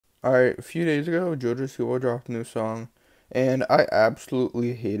Alright, a few days ago, JoJo Siwa dropped a new song, and I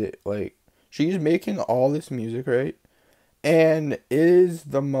absolutely hate it. Like, she's making all this music, right? And it is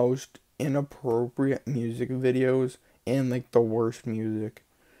the most inappropriate music videos and, like, the worst music.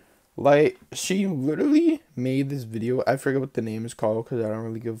 Like, she literally made this video. I forget what the name is called because I don't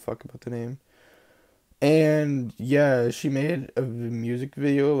really give a fuck about the name. And, yeah, she made a music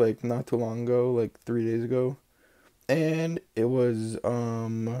video, like, not too long ago, like, 3 days ago. And it was,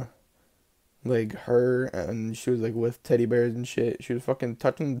 like her, and she was like with teddy bears and shit. She was fucking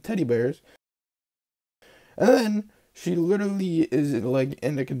touching the teddy bears, and then she literally is like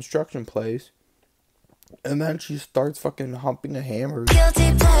in a construction place, and then she starts fucking humping a hammer.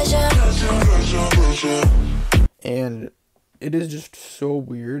 Guilty pleasure. And it is just so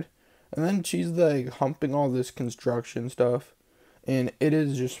weird. And then she's like humping all this construction stuff, and it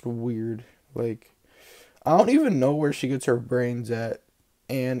is just weird. Like, I don't even know where she gets her brains at.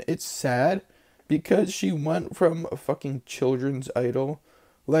 And it's sad because she went from a fucking children's idol.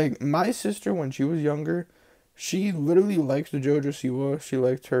 Like, my sister, when she was younger, she literally liked the JoJo Siwa. She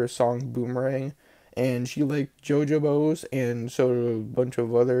liked her song Boomerang. And she liked JoJo's, and so did a bunch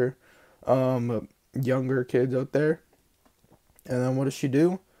of other younger kids out there. And then what does she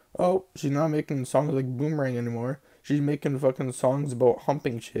do? Oh, she's not making songs like Boomerang anymore. She's making fucking songs about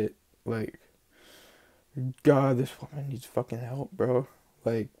humping shit. Like, God, this woman needs fucking help, bro.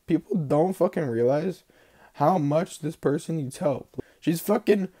 Like, people don't fucking realize how much this person needs help. She's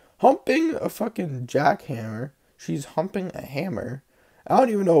fucking humping a fucking jackhammer. She's humping a hammer. I don't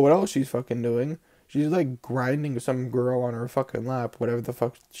even know what else she's fucking doing. She's like grinding some girl on her fucking lap, whatever the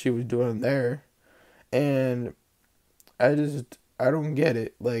fuck she was doing there. And I don't get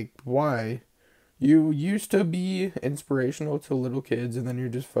it. Like, why? You used to be inspirational to little kids, and then you're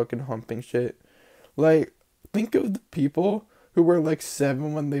just fucking humping shit. Like, think of the people who were like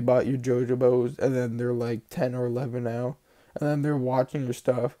 7 when they bought you JoJo's, and then they're like 10 or 11 now, and then they're watching your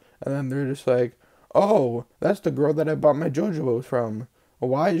stuff, and then they're just like, oh, that's the girl that I bought my JoJo's from.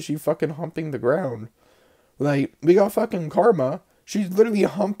 Why is she fucking humping the ground? Like, we got fucking Karma. She's literally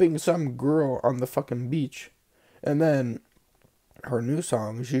humping some girl on the fucking beach. And then her new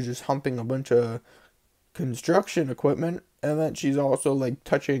song, she's just humping a bunch of construction equipment, and then she's also like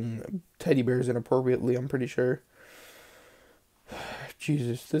touching teddy bears inappropriately, I'm pretty sure.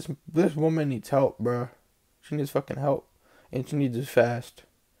 Jesus, this woman needs help, bro. She needs fucking help, and she needs it fast.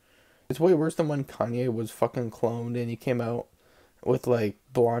 It's way worse than when Kanye was fucking cloned and he came out with like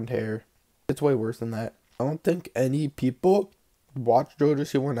blonde hair. It's way worse than that. I don't think any people watch JoJo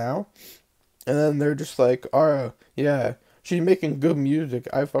Siwa now, and then they're just like, oh yeah, she's making good music,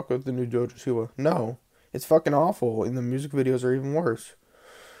 I fuck with the new JoJo Siwa. No, it's fucking awful, and the music videos are even worse.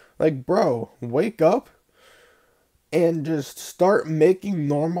 Like, bro, wake up and just start making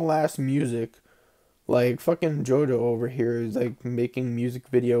normal ass music. Like, fucking JoJo over here is like making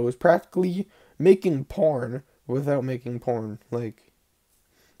music videos, practically making porn without making porn. Like,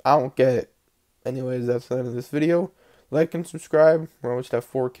 I don't get it. Anyways, that's the end of this video. Like and subscribe. We're almost at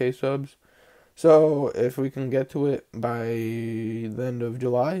 4K subs. So, if we can get to it by the end of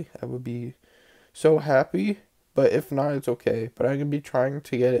July, I would be so happy. But if not, it's okay. But I'm going to be trying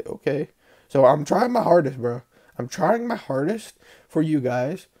to get it, okay? So, I'm trying my hardest, bro. I'm trying my hardest for you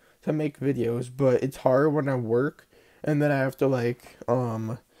guys to make videos. But it's hard when I work. And then I have to, like,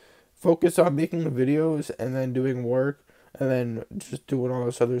 focus on making the videos and then doing work. And then just doing all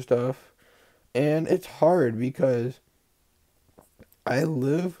this other stuff. And it's hard because I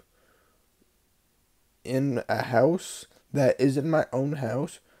live in a house that isn't my own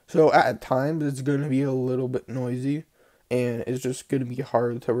house. So at times it's going to be a little bit noisy. And it's just going to be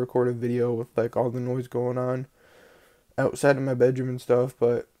hard to record a video with like all the noise going on outside of my bedroom and stuff.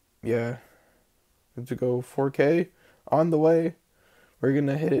 But yeah, to go 4K on the way. We're going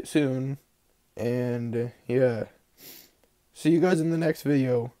to hit it soon. And yeah. See you guys in the next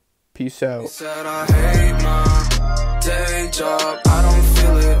video. Peace out. Said I hate my day job. I don't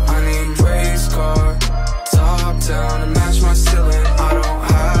feel it. I need race car, top down to match my ceiling.